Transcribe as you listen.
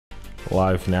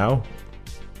live now.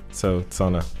 So it's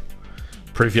on a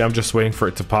preview. I'm just waiting for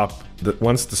it to pop.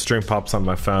 Once the stream pops on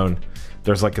my phone,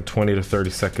 there's like a 20 to 30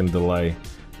 second delay.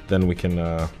 Then we can,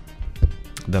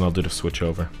 then I'll do the switch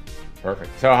over.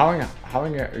 Perfect. So how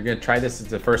long are you gonna try this as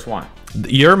the first one?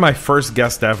 You're my first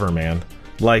guest ever, man.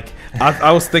 Like,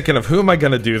 I was thinking of who am I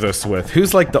gonna do this with?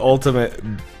 Who's like the ultimate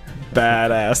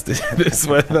badass to do this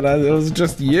with? And it was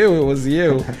just you. It was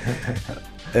you.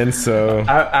 And so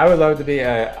I would love to be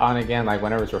on again, like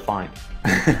whenever it's refined.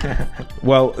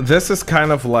 Well, this is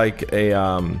kind of like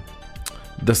a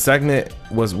the segment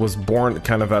was born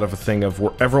kind of out of a thing of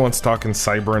where everyone's talking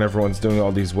cyber and everyone's doing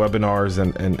all these webinars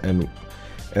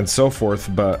and so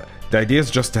forth, but the idea is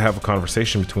just to have a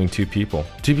conversation between two people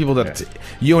that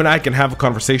you and I can have a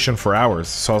conversation for hours.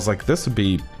 So I was like, this would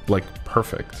be like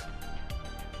perfect.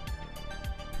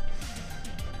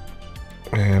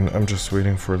 And I'm just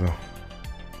waiting for the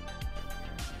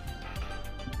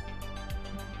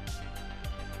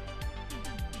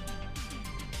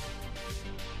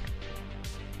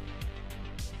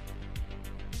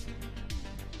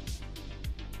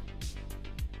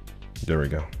there we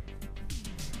go.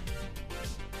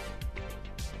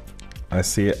 I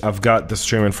see it. I've got the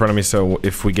stream in front of me, so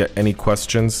if we get any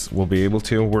questions, we'll be able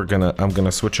to. I'm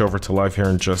gonna switch over to live here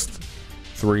in just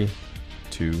 3,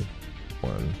 2,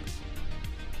 1.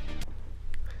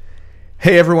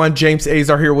 Hey everyone, James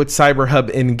Azar here with CyberHub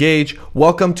Engage.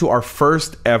 Welcome to our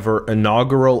first ever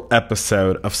inaugural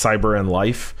episode of Cyber and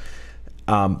Life.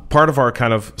 Part of our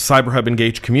kind of CyberHub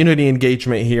Engage community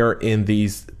engagement here in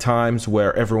these times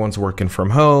where everyone's working from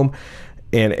home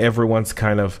and everyone's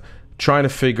kind of trying to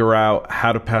figure out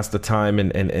how to pass the time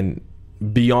and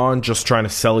beyond just trying to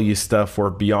sell you stuff or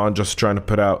beyond just trying to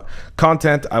put out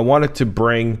content. I wanted to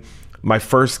bring my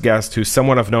first guest, who's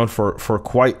someone I've known for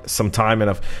quite some time, and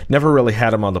I've never really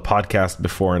had him on the podcast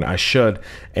before, and I should,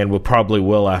 and will probably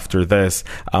will after this.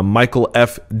 Michael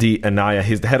F.D. Anaya.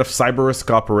 He's the head of cyber risk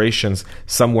operations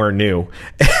somewhere new.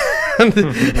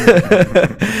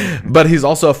 But he's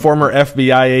also a former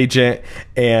FBI agent,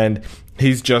 and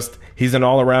he's an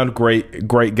all-around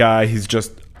great guy. He's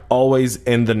just always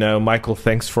in the know. Michael,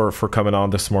 thanks for coming on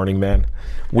this morning, man.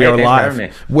 We are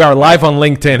live. We are live on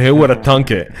LinkedIn. Who would have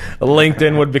thunk it?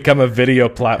 LinkedIn would become a video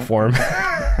platform.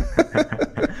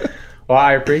 Well,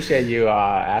 I appreciate you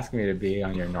asking me to be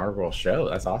on your inaugural show.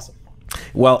 That's awesome.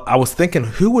 Well, I was thinking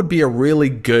who would be a really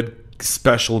good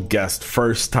special guest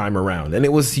first time around, and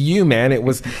it was you, man.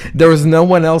 There was no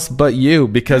one else but you,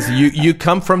 because you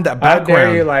come from that background. How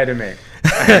dare you lie to me?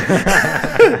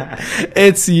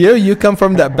 It's you come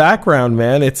from that background,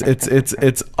 man.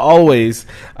 It's always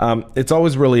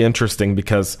really interesting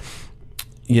because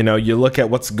you look at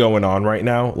what's going on right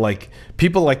now. Like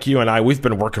people like you and I, we've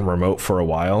been working remote for a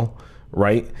while,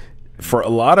 right? For a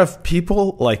lot of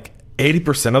people, like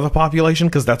 80% of the population,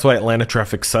 because that's why Atlanta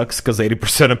traffic sucks, because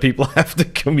 80% of people have to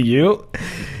commute.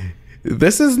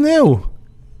 This is new.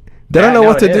 They don't know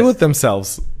what to do with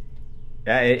themselves.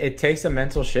 Yeah, it takes a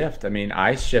mental shift. I mean,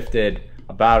 I shifted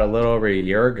about a little over a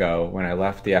year ago when I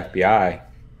left the FBI.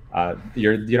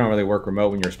 You don't really work remote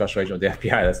when you're a special agent with the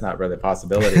FBI. That's not really a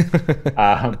possibility.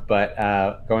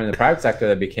 But going to the private sector,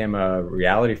 that became a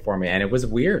reality for me, and it was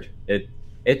weird.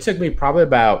 It took me probably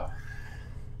about,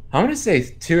 I want to say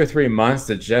 2 or 3 months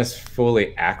to just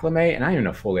fully acclimate. And I don't even know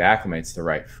if fully acclimate's the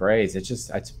right phrase.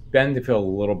 It's been to feel a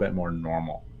little bit more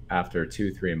normal after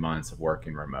 2-3 months of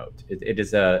working remote.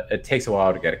 It takes a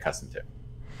while to get accustomed to.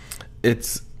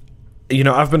 It's,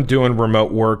 I've been doing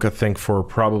remote work, I think, for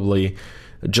probably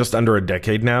just under a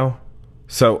decade now.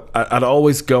 So I'd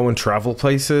always go and travel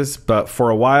places, but for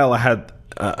a while I had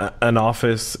an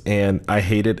office, and I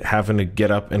hated having to get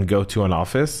up and go to an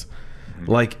office. Mm-hmm.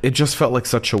 Like, it just felt like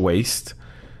such a waste.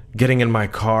 Getting in my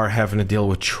car, having to deal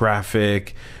with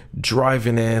traffic,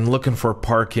 driving in, looking for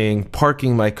parking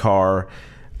my car.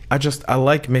 I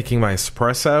like making my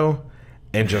espresso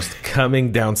and just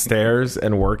coming downstairs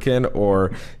and working,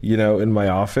 or in my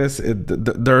office.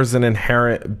 There's an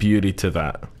inherent beauty to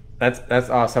that. That's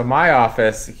awesome. My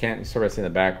office, you can't sort of see in the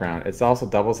background, it's also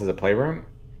doubles as a playroom.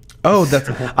 Oh,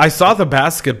 I saw the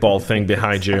basketball thing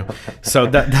behind you, so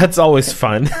that's always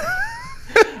fun.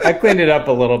 I cleaned it up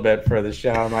a little bit for the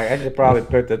show. I'm like, I should probably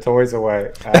put the toys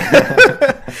away.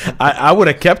 I would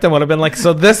have kept them. Would have been like,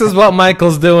 so this is what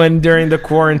Michael's doing during the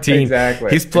quarantine. Exactly.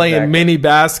 He's playing mini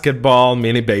basketball,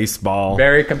 mini baseball.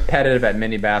 Very competitive at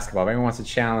mini basketball. If anyone wants to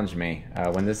challenge me,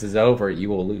 when this is over, you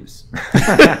will lose.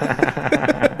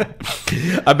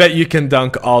 I bet you can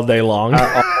dunk all day long.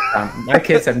 My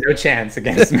kids have no chance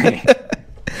against me.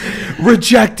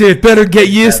 Rejected. Better get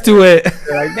used to it.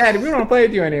 They're like, Daddy, we don't want to play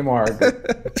with you anymore.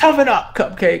 Toughen up,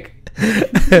 Cupcake.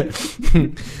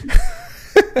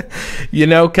 You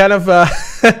know, kind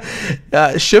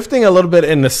of shifting a little bit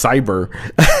into cyber.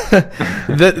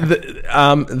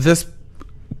 This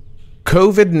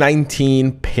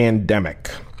COVID-19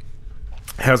 pandemic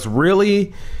has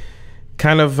really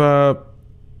kind of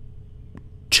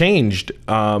changed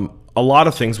a lot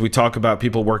of things. We talk about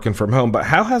people working from home, but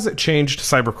how has it changed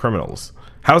cyber criminals?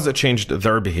 How has it changed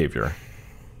their behavior?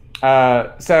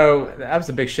 So that was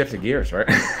a big shift of gears, right?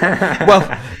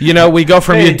 Well, you know, we go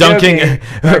from you dunking,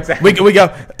 Exactly. we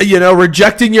go, you know,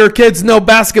 rejecting your kids, no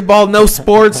basketball, no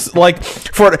sports. Like,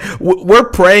 we're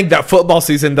praying that football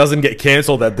season doesn't get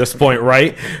canceled at this point,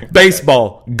 right?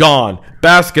 Baseball, gone.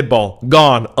 Basketball,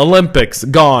 gone. Olympics,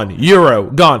 gone.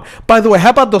 Euro, gone. By the way, how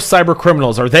about those cyber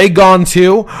criminals? Are they gone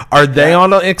too? Are they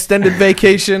on an extended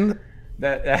vacation?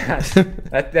 That's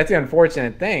the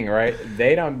unfortunate thing, right?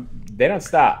 They don't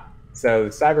stop. So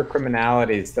cyber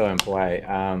criminality is still in play.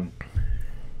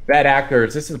 Bad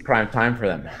actors, this is prime time for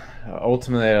them.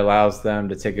 Ultimately, it allows them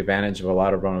to take advantage of a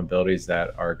lot of vulnerabilities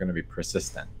that are going to be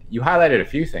persistent. You highlighted a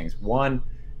few things. One,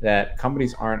 that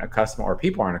companies aren't accustomed, or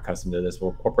people aren't accustomed to this.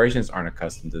 Well, corporations aren't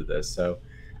accustomed to this. So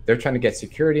they're trying to get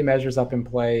security measures up in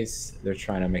place. They're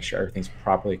trying to make sure everything's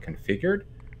properly configured,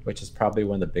 which is probably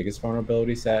one of the biggest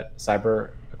vulnerabilities that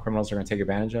cyber criminals are going to take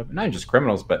advantage of. Not just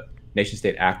criminals, but nation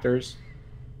state actors.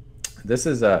 This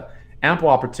is a ample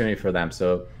opportunity for them.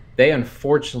 So they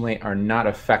unfortunately are not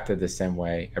affected the same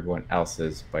way everyone else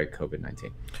is by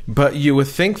COVID-19. But you would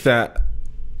think that,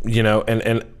 you know,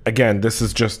 and again, this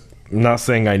is just not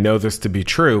saying I know this to be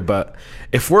true, but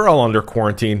if we're all under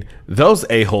quarantine, those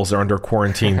a-holes are under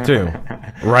quarantine too,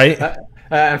 right?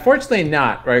 Unfortunately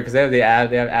not, right? Because they have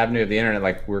the avenue of the internet,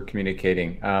 like we're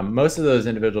communicating. Most of those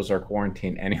individuals are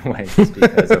quarantined anyway, just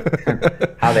because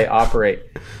of how they operate.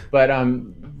 But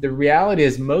the reality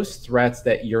is most threats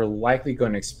that you're likely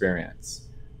going to experience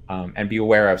and be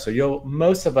aware of. So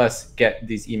most of us get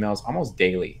these emails almost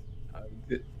daily.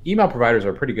 The email providers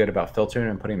are pretty good about filtering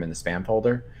and putting them in the spam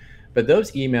folder. But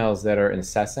those emails that are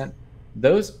incessant,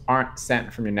 those aren't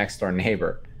sent from your next door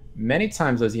neighbor. Many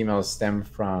times those emails stem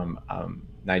from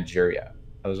Nigeria.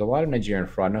 There's a lot of Nigerian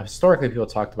fraud. Now, historically, people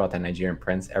talked about the Nigerian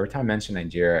prince. Every time I mention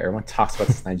Nigeria, everyone talks about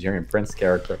this Nigerian prince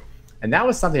character. And that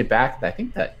was something back, I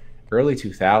think, that early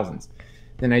 2000s.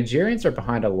 The Nigerians are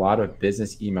behind a lot of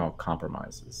business email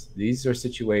compromises. These are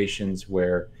situations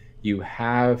where you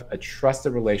have a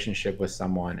trusted relationship with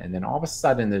someone, and then all of a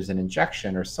sudden there's an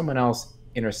injection or someone else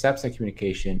intercepts that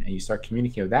communication, and you start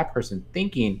communicating with that person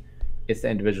thinking it's the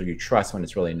individual you trust when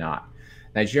it's really not.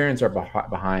 Nigerians are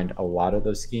behind a lot of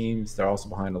those schemes. They're also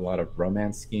behind a lot of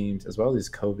romance schemes, as well as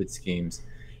COVID schemes.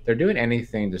 They're doing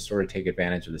anything to sort of take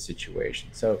advantage of the situation.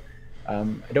 So I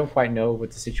don't quite know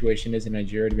what the situation is in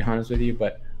Nigeria, to be honest with you,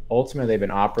 but ultimately they've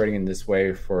been operating in this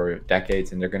way for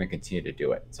decades, and they're going to continue to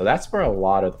do it. So that's where a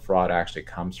lot of the fraud actually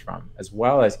comes from, as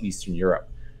well as Eastern Europe.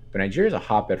 But Nigeria is a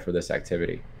hotbed for this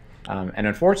activity. And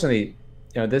unfortunately,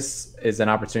 you know, this is an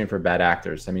opportunity for bad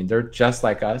actors. I mean, they're just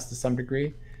like us to some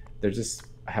degree. They just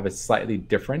have a slightly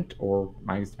different, or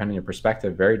depending on your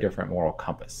perspective, very different moral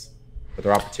compass. But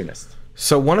they're opportunists.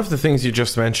 So one of the things you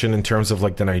just mentioned in terms of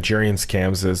like the Nigerian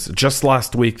scams is just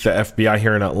last week, the FBI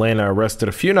here in Atlanta arrested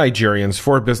a few Nigerians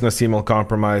for business email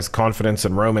compromise, confidence,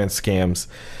 and romance scams.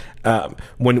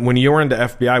 When you were in the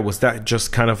FBI, was that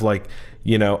just kind of like,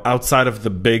 you know, outside of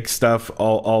the big stuff,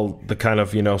 all the kind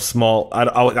of, you know, small,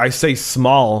 I say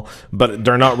small, but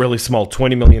they're not really small,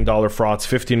 $20 million frauds,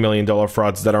 $15 million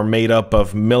frauds that are made up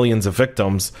of millions of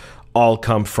victims, all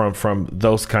come from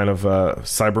those kind of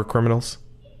cyber criminals?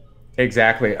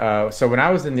 Exactly. So when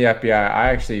I was in the FBI, I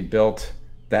actually built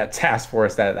that task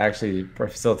force that actually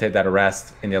facilitated that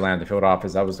arrest in the Atlanta field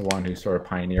office. I was the one who sort of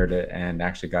pioneered it and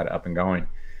actually got it up and going.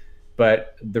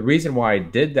 But the reason why I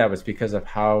did that was because of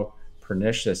how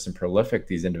pernicious and prolific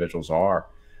these individuals are.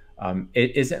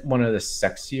 It isn't one of the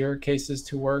sexier cases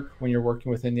to work when you're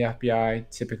working within the FBI.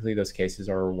 Typically, those cases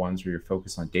are ones where you're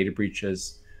focused on data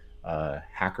breaches,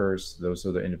 hackers. Those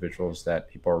are the individuals that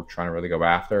people are trying to really go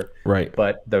after. Right.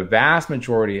 But the vast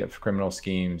majority of criminal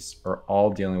schemes are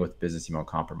all dealing with business email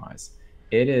compromise.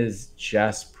 It is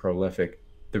just prolific.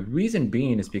 The reason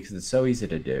being is because it's so easy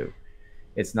to do.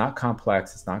 It's not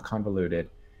complex. It's not convoluted.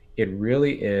 It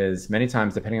really is, many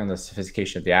times, depending on the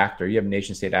sophistication of the actor, you have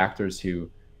nation state actors who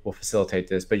will facilitate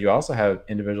this, but you also have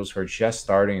individuals who are just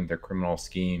starting their criminal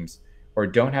schemes or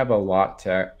don't have a lot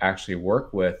to actually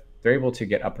work with. They're able to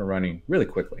get up and running really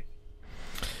quickly.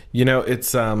 You know,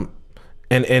 it's and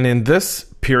in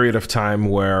this period of time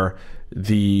where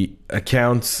the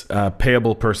accounts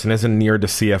payable person isn't near the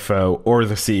CFO or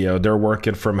the CEO. They're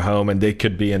working from home, and they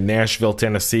could be in Nashville,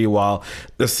 Tennessee, while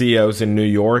the CEO's in New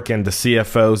York and the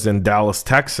CFO's in Dallas,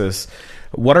 Texas.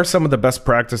 What are some of the best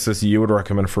practices you would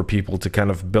recommend for people to kind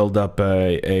of build up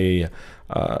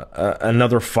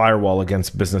another firewall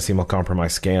against business email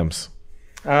compromise scams?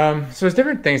 So there's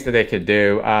different things that they could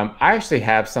do. I actually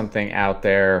have something out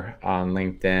there on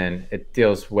LinkedIn. It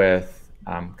deals with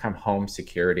kind of home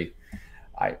security.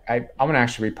 I'm going to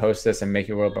actually repost this and make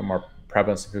it a little bit more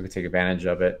prevalent so people can take advantage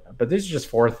of it. But these are just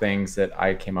 4 things that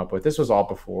I came up with. This was all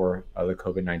before the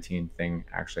COVID-19 thing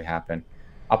actually happened.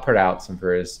 I'll put out some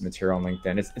various material on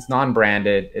LinkedIn. It's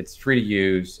non-branded. It's free to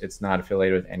use. It's not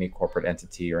affiliated with any corporate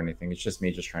entity or anything. It's just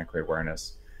me just trying to create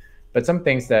awareness. But some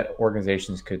things that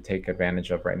organizations could take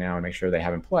advantage of right now and make sure they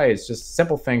have in play is just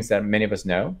simple things that many of us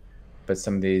know, but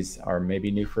some of these are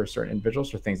maybe new for certain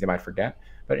individuals or things they might forget.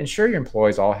 But ensure your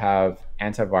employees all have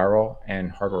antiviral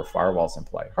and hardware firewalls in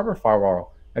play. Hardware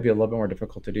firewall might be a little bit more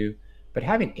difficult to do, but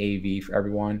having AV for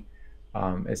everyone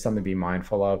is something to be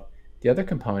mindful of. The other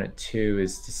component too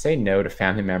is to say no to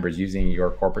family members using your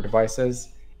corporate devices.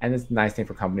 And it's a nice thing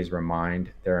for companies to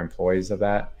remind their employees of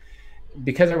that.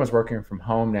 Because everyone's working from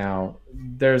home now,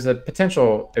 there's a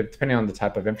potential, depending on the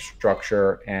type of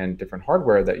infrastructure and different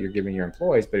hardware that you're giving your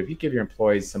employees, but if you give your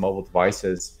employees some mobile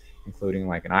devices, including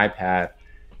like an iPad,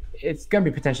 it's going to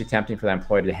be potentially tempting for that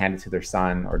employee to hand it to their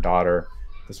son or daughter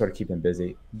to sort of keep them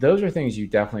busy. Those are things you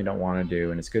definitely don't want to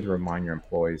do, and it's good to remind your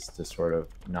employees to sort of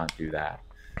not do that.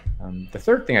 The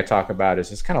third thing I talk about is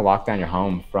just kind of lock down your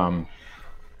home from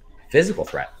physical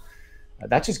threat.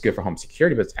 That's just good for home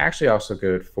security, but it's actually also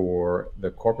good for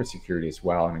the corporate security as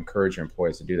well, and encourage your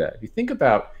employees to do that. If you think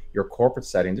about your corporate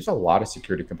setting, there's a lot of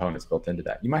security components built into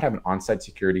that. You might have an on-site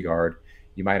security guard.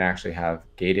 You might actually have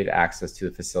gated access to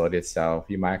the facility itself.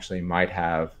 You might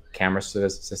have camera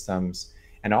systems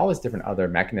and all these different other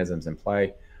mechanisms in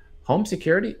play. Home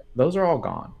security, those are all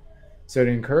gone. So to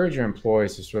encourage your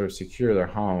employees to sort of secure their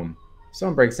home, if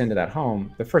someone breaks into that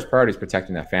home, the first priority is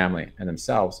protecting that family and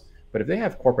themselves. But if they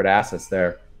have corporate assets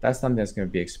there, that's something that's going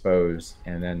to be exposed,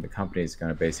 and then the company is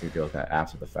going to basically deal with that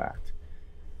after the fact.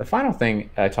 The final thing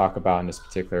I talk about in this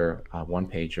particular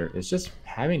one-pager is just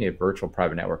having a virtual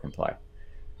private network in play.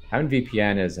 Having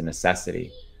VPN is a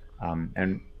necessity.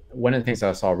 And one of the things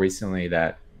I saw recently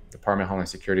that the Department of Homeland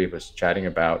Security was chatting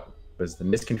about was the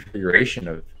misconfiguration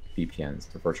of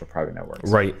VPNs, the virtual private networks.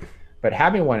 Right. But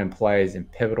having one in play is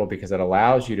pivotal because it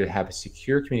allows you to have a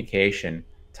secure communication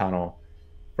tunnel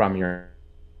from your.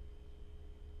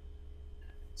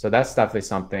 So that's definitely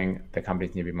something that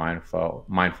companies need to be mindful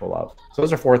of. So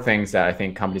those are 4 things that I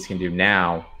think companies can do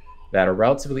now that are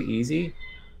relatively easy,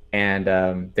 and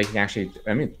they can actually,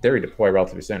 they deploy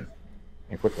relatively soon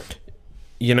and quickly.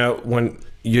 You know, when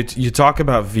you talk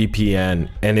about VPN,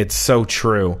 and it's so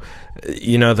true.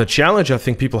 You know, the challenge I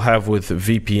think people have with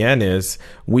VPN is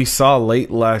we saw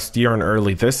late last year and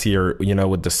early this year, you know,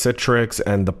 with the Citrix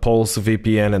and the Pulse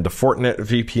VPN and the Fortinet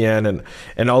VPN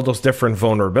and all those different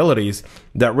vulnerabilities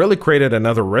that really created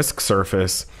another risk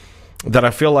surface that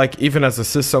I feel like even as a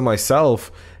CISO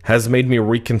myself has made me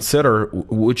reconsider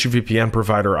which VPN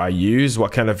provider I use,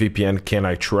 what kind of VPN can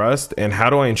I trust, and how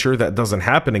do I ensure that doesn't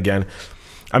happen again.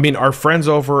 I mean, our friends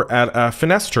over at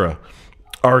Finestra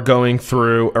are going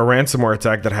through a ransomware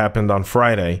attack that happened on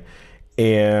Friday.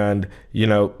 And, you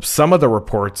know, some of the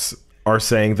reports are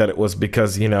saying that it was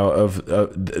because, you know,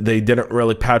 they didn't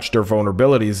really patch their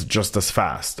vulnerabilities just as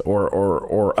fast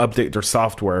or update their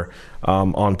software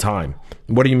on time.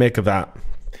 What do you make of that?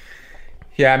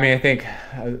 Yeah, I mean, I think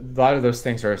a lot of those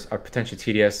things are potentially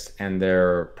tedious, and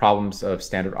they're problems of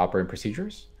standard operating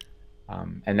procedures.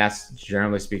 And that's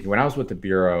generally speaking. When I was with the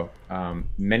Bureau,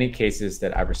 many cases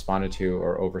that I responded to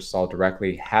or oversaw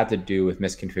directly had to do with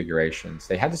misconfigurations.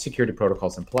 They had the security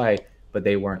protocols in play, but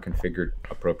they weren't configured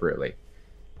appropriately.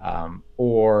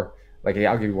 Or, like,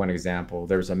 I'll give you one example.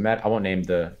 There was I won't name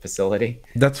the facility.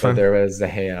 That's fine. There was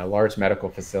a large medical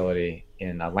facility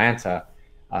in Atlanta.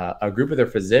 A group of their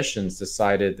physicians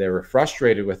decided they were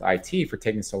frustrated with IT for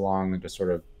taking so long to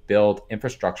sort of build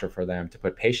infrastructure for them to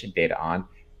put patient data on.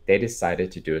 They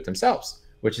decided to do it themselves,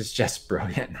 which is just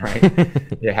brilliant, right?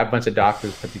 They have a bunch of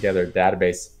doctors put together a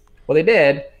database. Well, they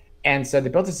did. And so they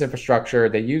built this infrastructure.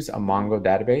 They use a Mongo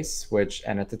database,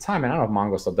 and at the time, and I don't know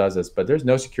if Mongo still does this, but there's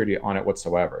no security on it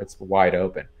whatsoever. It's wide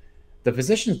open. The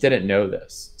physicians didn't know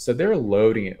this. So they're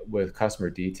loading it with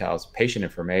customer details, patient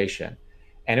information,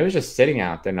 and it was just sitting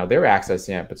out there. Now they were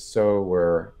accessing it, but so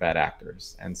were bad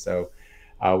actors. And so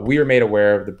We were made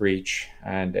aware of the breach,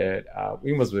 and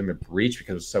we almost been a breach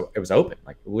because it was open.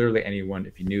 Like literally anyone,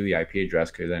 if you knew the IP address,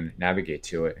 could then navigate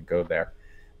to it and go there.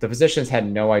 The physicians had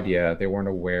no idea. They weren't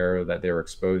aware that they were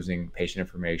exposing patient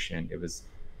information. It was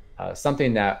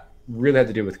something that really had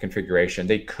to do with configuration.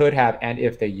 They could have, and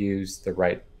if they used the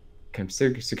right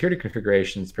security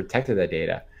configurations, protected that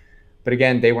data. But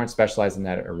again, they weren't specialized in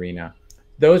that arena.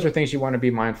 Those are things you want to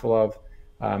be mindful of.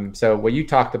 So what you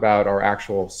talked about are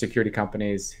actual security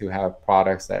companies who have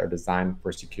products that are designed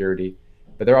for security.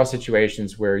 But there are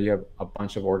situations where you have a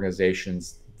bunch of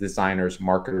organizations, designers,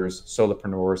 marketers,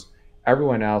 solopreneurs,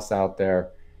 everyone else out there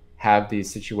have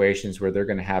these situations where they're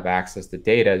going to have access to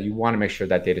data. You want to make sure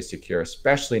that data is secure,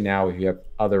 especially now if you have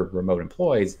other remote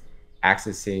employees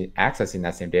accessing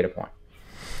that same data point.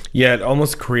 Yeah, it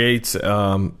almost creates,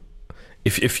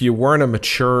 if you weren't a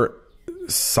mature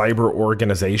cyber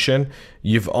organization,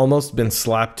 you've almost been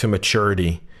slapped to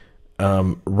maturity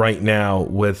right now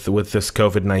with this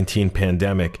COVID-19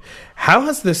 pandemic. How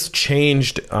has this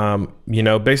changed,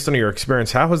 based on your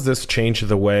experience, how has this changed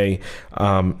the way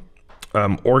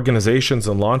organizations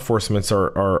and law enforcement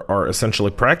are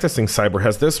essentially practicing cyber?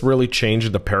 Has this really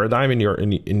changed the paradigm in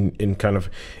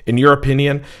your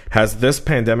opinion? Has this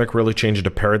pandemic really changed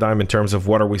the paradigm in terms of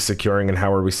what are we securing and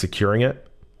how are we securing it?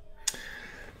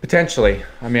 Potentially.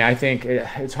 I mean, I think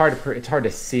it's hard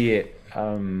to see it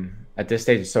at this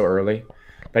stage. It's so early,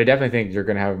 but I definitely think you're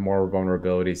going to have more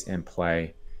vulnerabilities in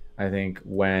play. I think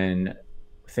when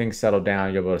things settle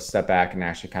down, you'll be able to step back and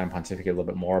actually kind of pontificate a little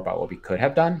bit more about what we could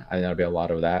have done. I think there'll be a lot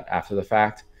of that after the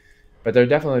fact, but there'll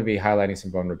definitely be highlighting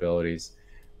some vulnerabilities.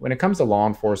 When it comes to law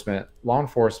enforcement,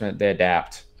 they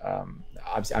adapt.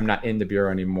 I'm not in the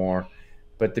Bureau anymore,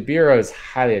 but the Bureau is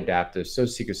highly adaptive. So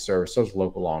is Secret Service, so is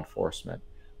local law enforcement.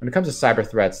 When it comes to cyber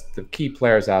threats, the key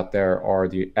players out there are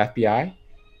the FBI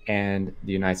and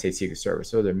the United States Secret Service.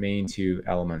 So they're the main two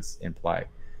elements in play.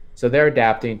 So they're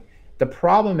adapting. The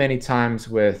problem many times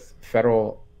with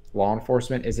federal law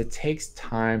enforcement is it takes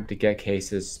time to get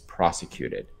cases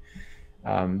prosecuted.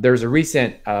 There's a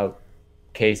recent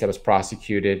case that was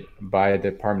prosecuted by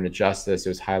the Department of Justice. It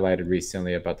was highlighted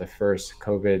recently about the first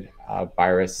COVID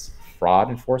virus fraud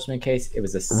enforcement case. It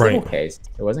was a civil case.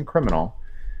 It wasn't criminal.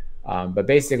 But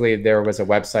basically, there was a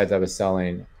website that was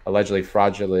selling allegedly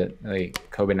fraudulently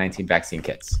COVID-19 vaccine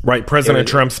kits. Right. President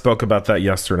Trump spoke about that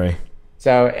yesterday.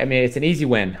 So, I mean, it's an easy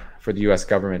win for the U.S.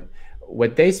 government.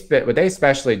 What they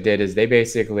especially did is they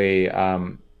basically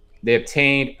they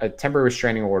obtained a temporary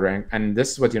restraining order, and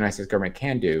this is what the United States government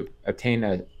can do: obtain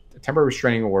a temporary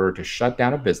restraining order to shut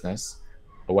down a business,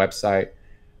 a website,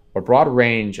 or broad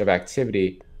range of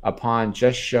activity upon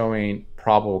just showing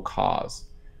probable cause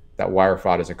that wire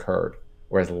fraud has occurred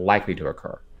or is likely to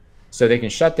occur. So they can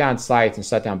shut down sites and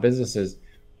shut down businesses,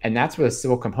 and that's where the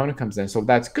civil component comes in. So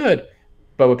that's good,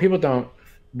 but what people don't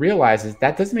realize is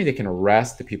that doesn't mean they can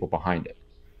arrest the people behind it.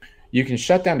 You can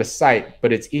shut down the site,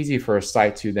 but it's easy for a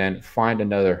site to then find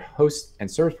another host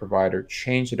and service provider,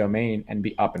 change the domain, and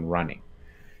be up and running.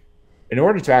 In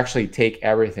order to actually take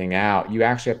everything out, you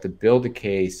actually have to build a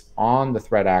case on the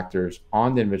threat actors,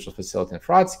 on the individual facilitating the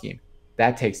fraud scheme.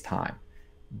 That takes time.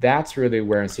 That's really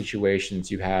where in situations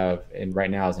you have, in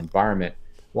right now's environment,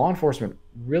 law enforcement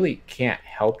really can't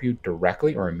help you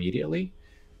directly or immediately.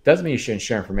 Doesn't mean you shouldn't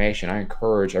share information. I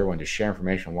encourage everyone to share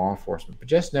information with law enforcement, but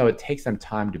just know it takes them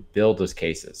time to build those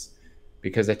cases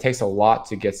because it takes a lot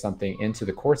to get something into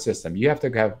the court system. You have to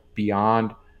have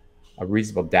beyond a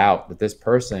reasonable doubt that this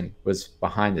person was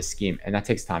behind the scheme, and that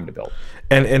takes time to build.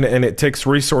 And it takes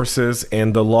resources,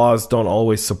 and the laws don't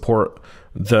always support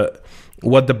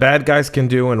what the bad guys can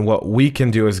do and what we can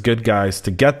do as good guys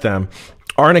to get them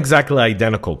aren't exactly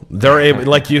identical. They're able,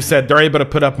 like you said, they're able to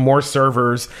put up more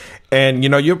servers, and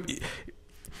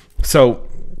so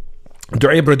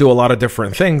they're able to do a lot of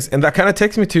different things. And that kind of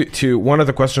takes me to one of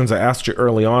the questions I asked you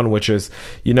early on, which is,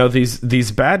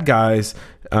 these bad guys,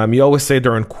 you always say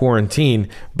they're in quarantine,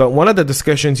 but one of the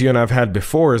discussions you and I've had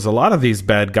before is a lot of these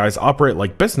bad guys operate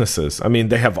like businesses. I mean,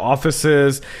 they have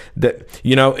offices that,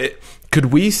 could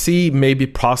we see maybe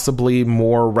possibly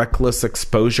more reckless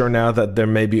exposure now that they're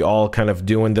maybe all kind of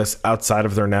doing this outside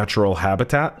of their natural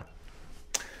habitat?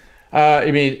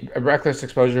 You mean a reckless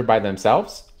exposure by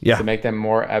themselves? Yeah. To make them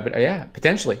more evident? Yeah,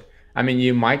 potentially. I mean,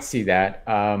 you might see that.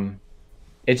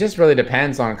 It just really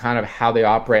depends on kind of how they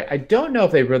operate. I don't know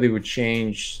if they really would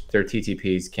change their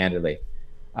TTPs, candidly.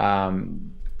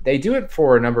 They do it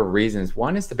for a number of reasons.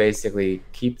 One is to basically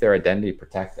keep their identity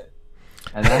protected.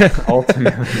 And that's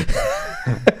ultimately...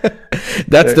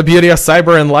 That's the beauty of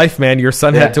cyber and life, man. Your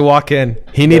son had to walk in.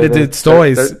 He needed its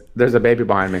toys. There's a baby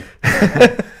behind me.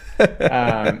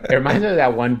 It reminds me of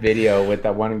that one video with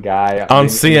that one guy on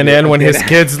CNN when his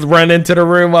kids run into the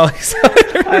room while he's.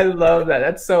 I love that.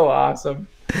 That's so awesome.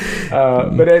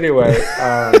 But anyway,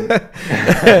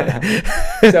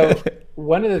 so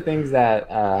one of the things that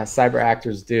cyber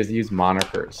actors do is they use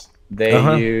monikers. They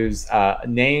use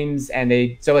names,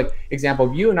 and so like example,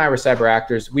 if you and I were cyber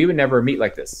actors, we would never meet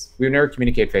like this. We would never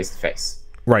communicate face to face.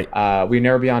 Right. We'd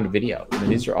never be on video. I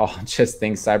mean, these are all just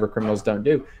things cyber criminals don't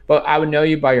do. But I would know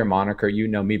you by your moniker. You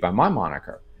know me by my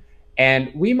moniker.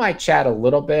 And we might chat a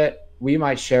little bit. We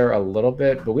might share a little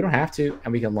bit, but we don't have to,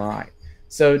 and we can lie.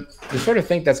 So to sort of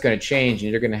think that's going to change,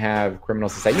 and you're going to have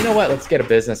criminals that say, you know what, let's get a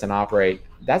business and operate.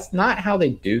 That's not how they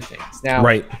do things. Now,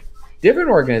 different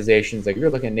organizations, like if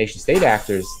you're looking at nation state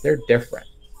actors, they're different,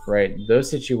 right? Those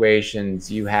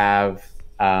situations, you have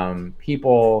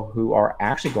people who are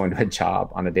actually going to a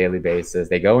job on a daily basis.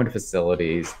 They go into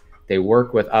facilities, they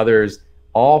work with others,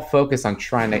 all focus on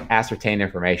trying to ascertain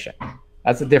information.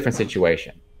 That's a different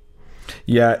situation.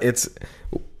 Yeah, it's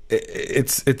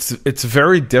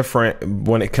very different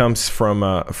when it comes from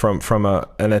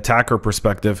an attacker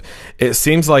perspective. It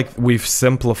seems like we've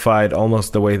simplified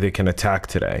almost the way they can attack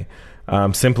today,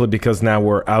 simply because now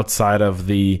we're outside of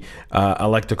the I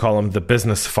like to call them the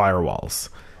business firewalls.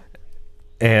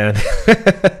 And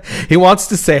he wants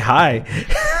to say hi.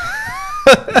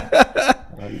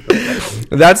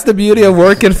 That's the beauty of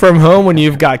working from home when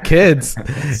you've got kids.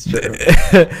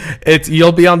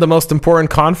 You'll be on the most important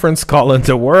conference call in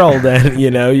the world, and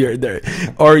you're there,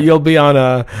 or you'll be on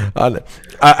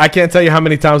I can't tell you how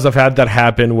many times I've had that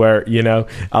happen where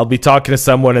I'll be talking to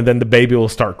someone and then the baby will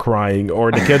start crying,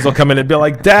 or the kids will come in and be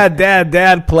like,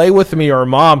 Dad, play with me, or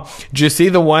Mom, did you see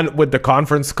the one with the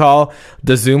conference call,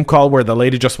 the Zoom call where the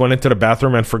lady just went into the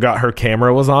bathroom and forgot her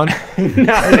camera was on?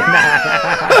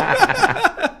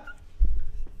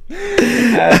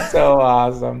 That's so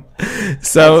awesome.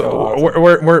 So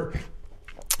we're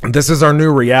this is our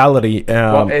new reality.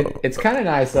 Well, it's kind of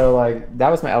nice. So like that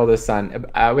was my eldest son.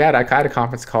 I had a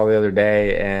conference call the other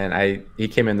day, and he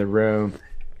came in the room,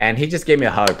 and he just gave me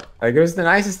a hug. Like it was the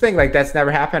nicest thing. Like that's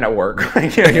never happened at work.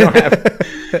 Like, you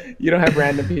don't have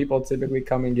random people typically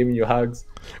coming giving you hugs.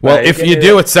 Well, if you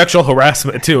do, it's sexual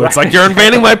harassment too. It's like you're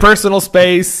invading my personal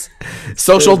space.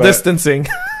 Social distancing.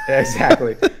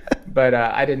 Exactly. But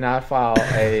I did not file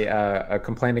a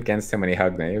complaint against him when he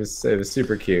hugged me. It was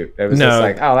super cute. It was just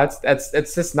like, oh,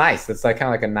 it's just nice. It's like kind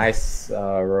of like a nice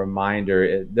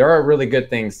reminder. There are really good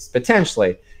things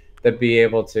potentially that be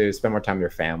able to spend more time with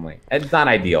your family. It's not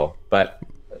ideal, but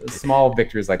small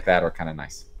victories like that are kind of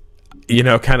nice.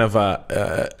 Kind of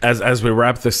as we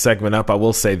wrap this segment up, I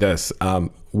will say this: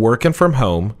 working from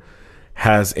home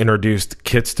has introduced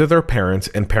kids to their parents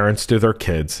and parents to their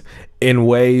kids in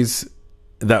ways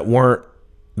that weren't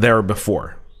there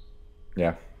before.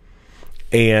 Yeah.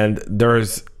 And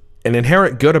there's an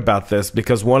inherent good about this,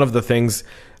 because one of the things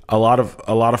a lot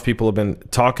of people have been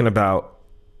talking about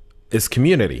is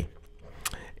community.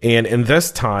 And in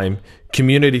this time,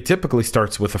 community typically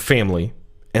starts with a family,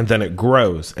 and then it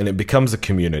grows and it becomes a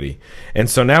community. And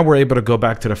so now we're able to go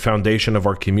back to the foundation of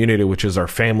our community, which is our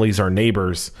families, our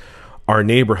neighbors, our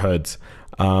neighborhoods,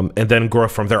 and then grow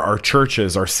from there, our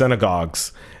churches, our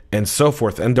synagogues, and so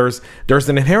forth. And there's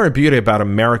an inherent beauty about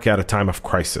America at a time of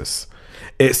crisis.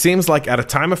 It seems like at a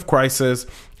time of crisis,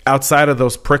 outside of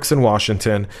those pricks in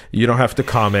Washington, you don't have to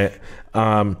comment.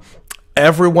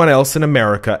 Everyone else in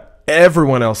America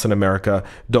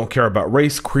don't care about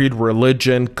race, creed,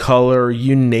 religion, color,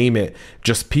 you name it.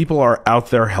 Just people are out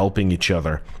there helping each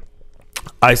other.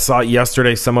 I saw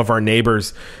yesterday some of our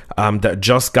neighbors that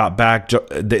just got back.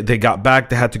 They got back.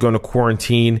 They had to go into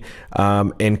quarantine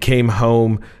and came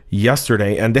home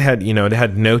yesterday, and they had no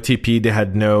TP, they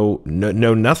had no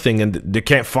nothing, and they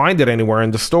can't find it anywhere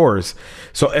in the stores.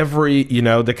 So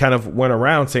they kind of went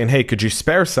around saying, hey, could you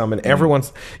spare some? And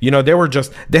everyone's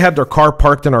they had their car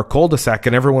parked in our cul-de-sac,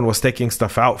 and everyone was taking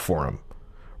stuff out for them,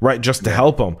 right, just to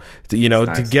help them,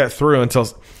 to get through until.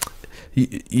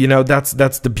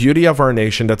 That's the beauty of our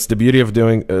nation. That's the beauty of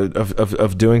doing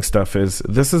doing stuff.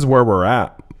 This is where we're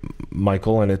at,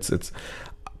 Michael, and it's.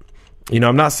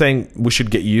 I'm not saying we should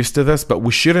get used to this, but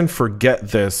we shouldn't forget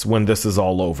this when this is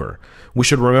all over. We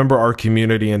should remember our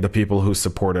community and the people who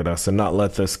supported us, and not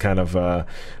let this kind of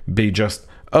be just,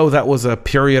 oh, that was a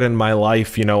period in my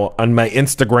life, on my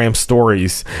Instagram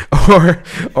stories or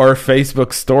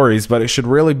Facebook stories. But it should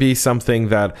really be something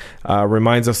that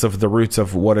reminds us of the roots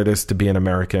of what it is to be an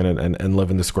American and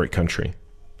live in this great country.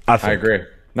 I agree.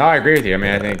 No, I agree with you. I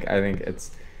mean, I think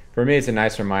it's, for me, it's a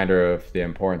nice reminder of the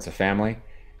importance of family.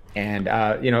 And,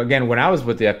 again, when I was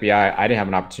with the FBI, I didn't have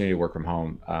an opportunity to work from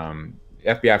home.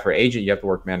 FBI for agent, you have to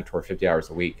work mandatory 50 hours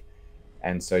a week.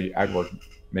 And so I'd work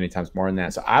many times more than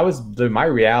that. So my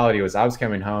reality was I was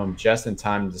coming home just in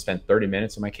time to spend 30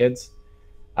 minutes with my kids.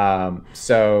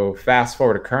 So fast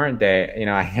forward to current day, you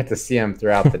know, I get to see them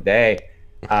throughout the day.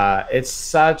 It's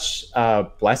such a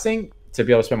blessing to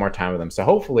be able to spend more time with them. So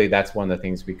hopefully that's one of the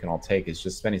things we can all take, is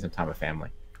just spending some time with family.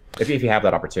 If you have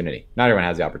that opportunity. Not everyone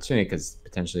has the opportunity, because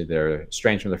potentially they're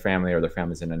estranged from their family, or their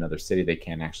family's in another city, they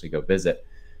can't actually go visit.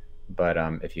 But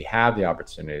if you have the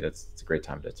opportunity, it's a great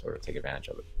time to sort of take advantage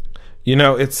of it. You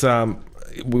know, it's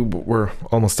we're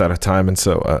almost out of time, and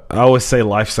so I always say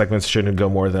life segments shouldn't go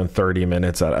more than 30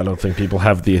 minutes. I don't think people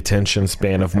have the attention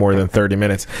span of more than 30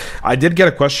 minutes. I did get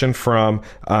a question from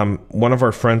one of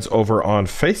our friends over on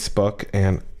Facebook,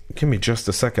 and give me just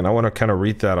a second. I want to kind of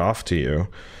read that off to you.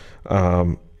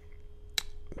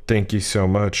 Thank you so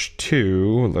much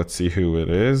to, let's see who it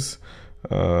is.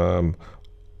 Omri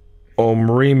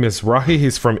Mizrahi,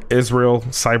 he's from Israel,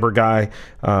 cyber guy,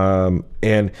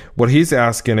 and what he's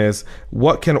asking is,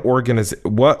 with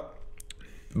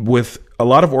a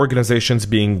lot of organizations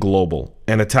being global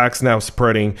and attacks now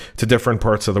spreading to different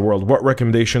parts of the world, what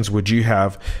recommendations would you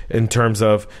have in terms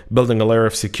of building a layer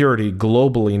of security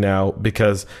globally now?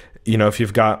 Because, you know, if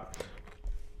you've got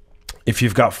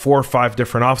 4 or 5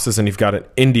 different offices, and you've got an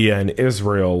India and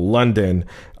Israel, London,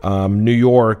 New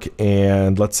York,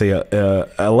 and let's say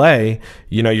LA,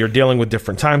 you know, you're dealing with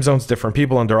different time zones, different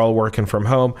people, and they're all working from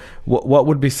home. What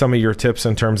would be some of your tips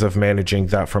in terms of managing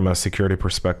that from a security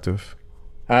perspective?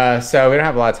 So we don't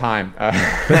have a lot of time.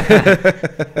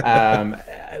 I'm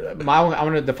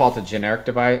going to default to generic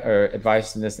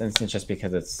advice in this instance, just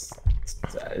because it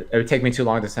would take me too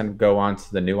long to go on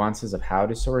to the nuances of how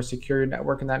to sort of secure your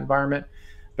network in that environment.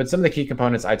 But some of the key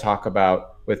components I talk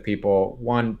about with people: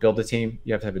 1, build a team.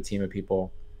 You have to have a team of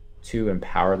people. 2,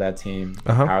 empower that team,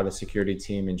 empower the security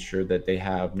team, ensure that they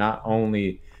have not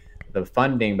only the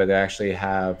funding, but they actually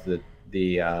have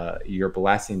your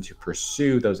blessing to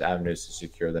pursue those avenues to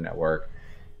secure the network.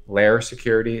 Layer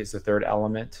security is the 3rd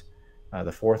element.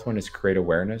 The 4th one is create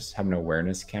awareness, have an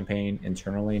awareness campaign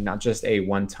internally, not just a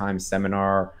one-time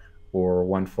seminar or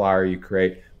one flyer you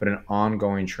create, but an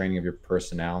ongoing training of your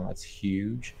personnel. That's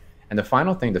huge. And the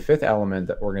final thing, the 5th element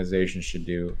that organizations should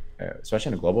do,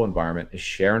 especially in a global environment, is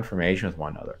share information with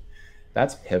one another.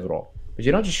 That's pivotal. But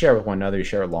you don't just share with one another, you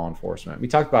share with law enforcement. We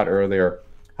talked about earlier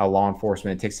how law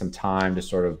enforcement, it takes some time to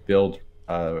sort of build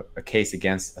a case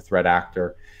against a threat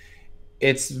actor.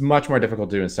 It's much more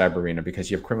difficult to do in cyber arena, because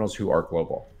you have criminals who are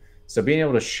global. So being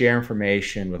able to share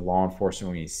information with law enforcement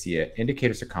when you see it,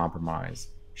 indicators of compromise,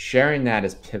 sharing that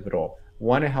is pivotal.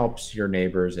 1, it helps your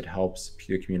neighbors, it helps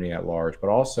the community at large, but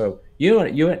also you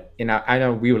know, I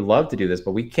know we would love to do this,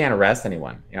 but we can't arrest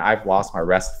anyone. You know, I've lost my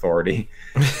arrest authority,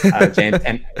 James,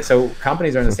 and so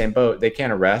companies are in the same boat. They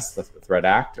can't arrest the threat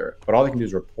actor, but all they can do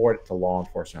is report it to law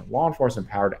enforcement. Law enforcement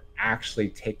empowered to actually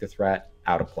take the threat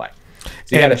out of play.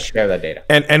 So you got to share that data.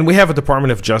 And we have a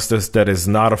Department of Justice that is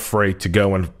not afraid to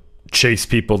go and chase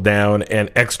people down and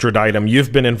extradite them.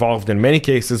 You've been involved in many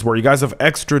cases where you guys have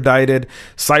extradited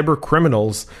cyber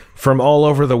criminals from all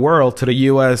over the world to the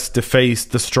U.S. to face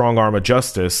the strong arm of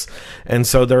justice. And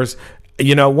so there's,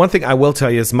 you know, one thing I will tell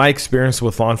you is my experience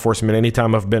with law enforcement,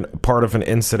 anytime I've been part of an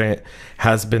incident,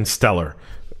 has been stellar.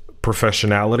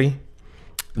 Professionality,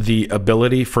 the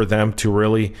ability for them to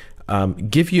really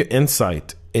give you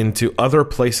insight into other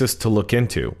places to look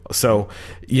into. So,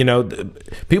 you know,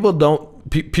 people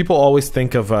always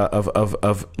think of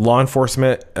law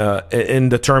enforcement in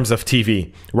the terms of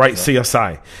TV, right?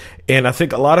 CSI. And I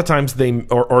think a lot of times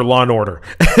or Law and Order.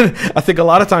 I think a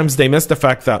lot of times they miss the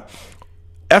fact that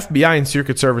FBI and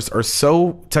Secret Service are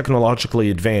so technologically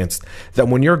advanced that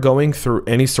when you're going through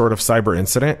any sort of cyber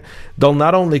incident, they'll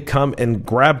not only come and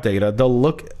grab data, they'll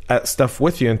look at stuff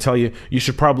with you and tell you, you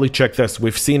should probably check this.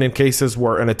 We've seen in cases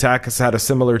where an attack has had a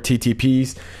similar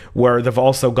TTPs where they've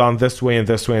also gone this way and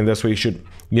this way and this way. You should,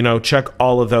 you know, check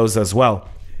all of those as well.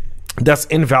 That's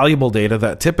invaluable data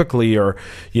that typically your,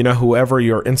 you know, whoever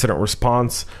your incident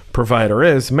response provider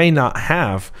is may not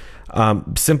have.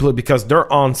 Simply because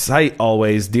they're on site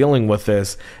always dealing with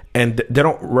this, and they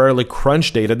don't rarely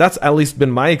crunch data. That's at least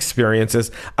been my experience. Is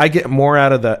I get more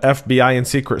out of the FBI and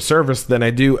Secret Service than I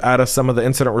do out of some of the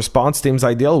incident response teams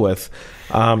I deal with,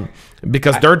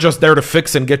 because they're just there to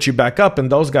fix and get you back up,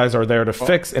 and those guys are there to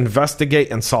fix,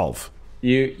 investigate, and solve.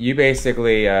 You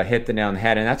basically hit the nail on the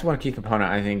head, and that's one key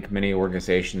component I think many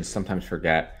organizations sometimes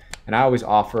forget. And I always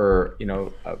offer, you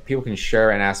know, people can share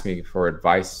and ask me for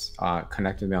advice.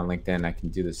 Connect with me on LinkedIn. I can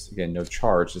do this, again, no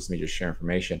charge. Just me just share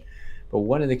information. But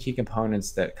one of the key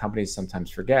components that companies sometimes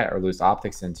forget or lose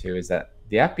optics into is that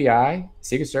the FBI,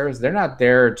 Secret Service, they're not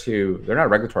a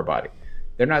regulatory body.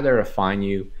 They're not there to fine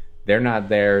you. They're not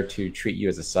there to treat you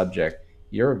as a subject.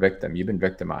 You're a victim. You've been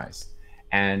victimized.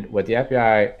 And what the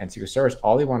FBI and Secret Service,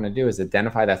 all they want to do is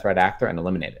identify that threat actor and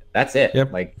eliminate it. That's it.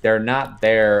 Yep. Like they're not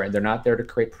there to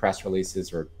create press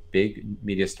releases or big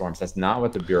media storms. That's not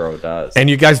what the Bureau does. And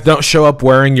you guys don't show up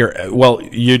wearing your, well,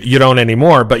 you don't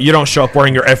anymore, but you don't show up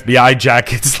wearing your FBI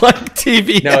jackets like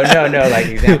TV. No. Like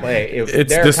exactly.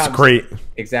 It's discreet.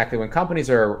 Exactly. When companies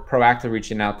are proactively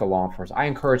reaching out to law enforcement, I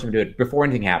encourage them to do it before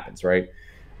anything happens, right?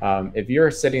 If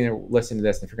you're sitting there listening to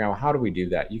this and figuring out, well, how do we do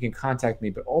that? You can contact me,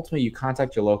 but ultimately you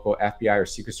contact your local FBI or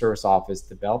Secret Service office,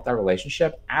 develop that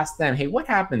relationship, ask them, hey, what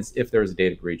happens if there's a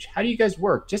data breach? How do you guys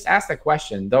work? Just ask that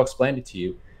question. They'll explain it to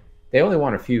you. They only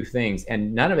want a few things,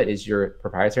 and none of it is your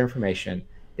proprietary information.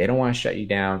 They don't want to shut you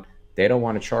down. They don't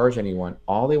want to charge anyone.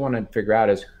 All they want to figure out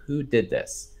is who did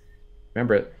this.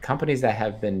 Remember, companies that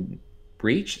have been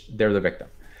breached, they're the victim.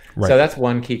 Right. So that's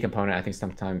one key component I think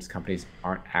sometimes companies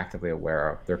aren't actively aware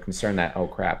of. They're concerned that, oh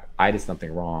crap, I did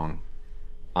something wrong,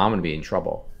 I'm going to be in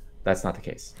trouble. That's not the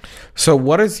case. So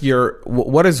what is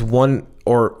one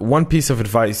piece of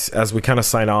advice as we kind of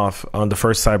sign off on the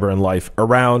first Cyber in Life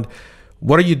around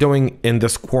what are you doing in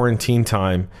this quarantine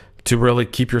time to really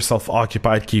keep yourself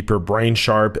occupied, keep your brain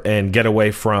sharp, and get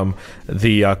away from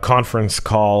the conference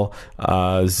call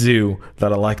zoo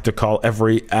that I like to call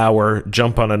every hour,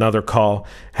 jump on another call.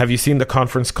 Have you seen the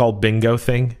conference call bingo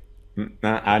thing?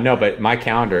 No, but my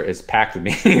calendar is packed with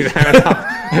meetings.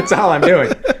 That's all I'm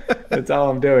doing. That's all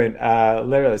I'm doing.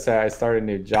 Literally, so I started a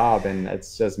new job, and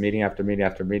it's just meeting after meeting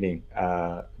after meeting.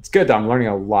 It's good, though. I'm learning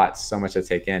a lot, so much to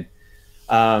take in.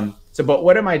 But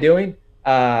what am I doing?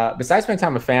 Besides spending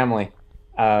time with family,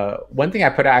 one thing I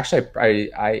put out, actually,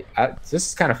 this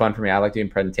is kind of fun for me. I like doing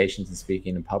presentations and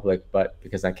speaking in public, but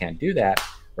because I can't do that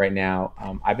right now,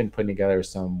 I've been putting together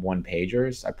some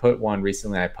one-pagers. I put one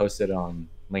recently. I posted on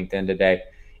LinkedIn today.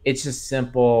 It's just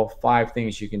simple 5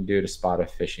 things you can do to spot a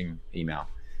phishing email.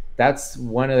 That's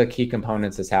one of the key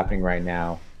components that's happening right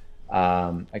now.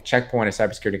 Like Checkpoint, a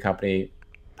cybersecurity company,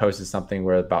 posted something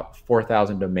where about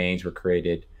 4,000 domains were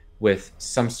created with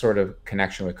some sort of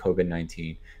connection with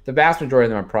COVID-19. The vast majority of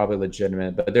them are probably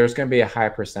legitimate, but there's going to be a high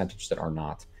percentage that are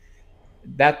not.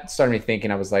 That started me thinking.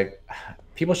 I was like,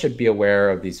 people should be aware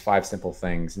of these 5 simple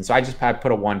things. And so I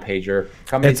put a one-pager.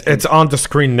 It's on the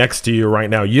screen next to you right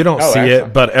now. You don't see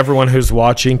it, but everyone who's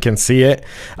watching can see it.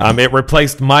 It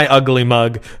replaced my ugly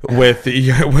mug with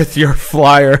your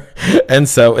flyer, and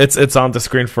so it's on the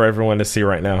screen for everyone to see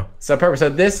right now. So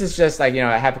this is just like,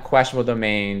 I have questionable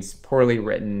domains, poorly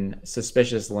written,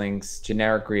 suspicious links,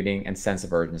 generic greeting, and sense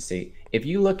of urgency. If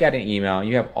you look at an email and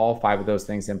you have all 5 of those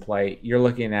things in play, you're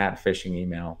looking at a phishing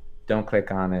email. Don't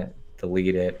click on it.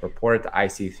 Delete it, report it to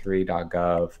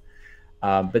ic3.gov.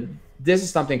 But this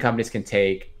is something companies can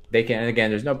take. They can, and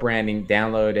again, there's no branding,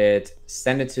 download it,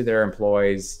 send it to their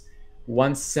employees.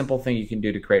 One simple thing you can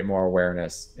do to create more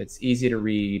awareness. It's easy to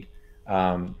read.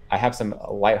 I have some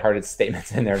lighthearted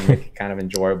statements in there to make it kind of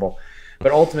enjoyable.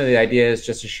 But ultimately, the idea is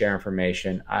just to share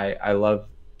information. I love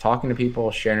talking to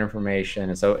people, sharing information.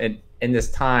 And so in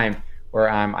this time where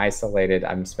I'm isolated,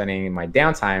 I'm spending my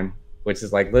downtime, which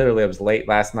is like literally, it was late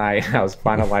last night. I was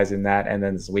finalizing that, and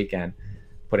then this weekend,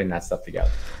 putting that stuff together.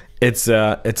 It's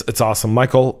awesome.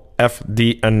 Michael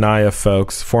F.D. Anaya,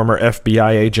 folks, former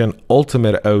FBI agent,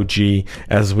 ultimate OG,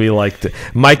 as we like to.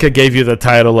 Micah gave you the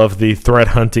title of the threat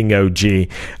hunting OG.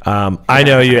 I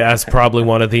know you as probably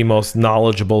one of the most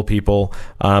knowledgeable people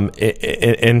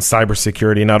in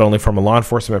cybersecurity, not only from a law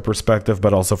enforcement perspective,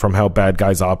 but also from how bad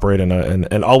guys operate.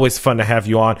 And always fun to have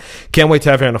you on. Can't wait to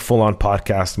have you on a full-on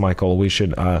podcast, Michael. We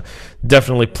should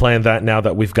definitely plan that now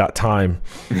that we've got time.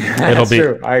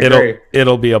 True. I agree.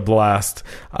 It'll be a blast.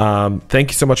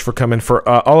 Thank you so much for coming. For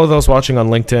all of those watching on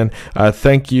LinkedIn,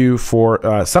 thank you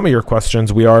for some of your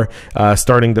questions. We are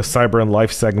starting the Cyber and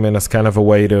Life segment as kind of a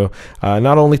way to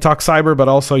not only talk cyber, but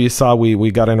also you saw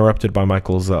we got interrupted by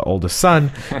Michael's oldest son,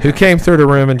 who came through the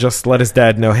room and just let his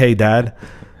dad know, hey, Dad,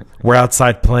 we're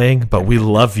outside playing, but we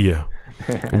love you.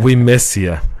 We miss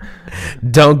you.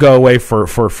 Don't go away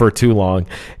for too long.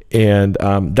 And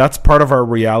that's part of our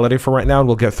reality for right now, and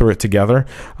we'll get through it together.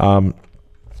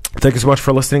 Thank you so much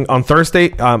for listening. On Thursday,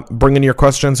 bring in your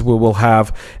questions. We will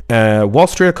have a Wall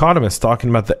Street economist talking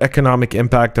about the economic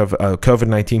impact of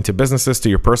COVID-19 to businesses, to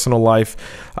your personal life,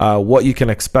 what you can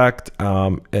expect.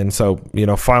 And so,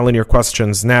 file in your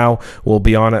questions now. We'll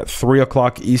be on at 3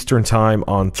 o'clock Eastern time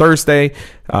on Thursday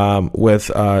with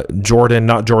Jordan,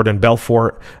 not Jordan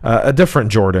Belfort, a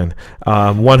different Jordan,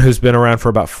 one who's been around for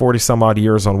about 40 some odd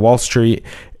years on Wall Street.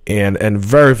 And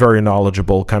very, very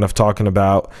knowledgeable, kind of talking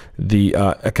about the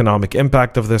economic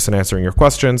impact of this and answering your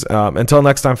questions. Until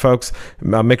next time, folks,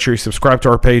 make sure you subscribe to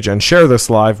our page and share this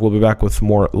live. We'll be back with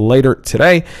more later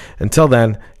today. Until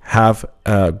then, have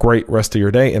a great rest of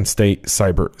your day and stay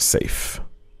cyber safe.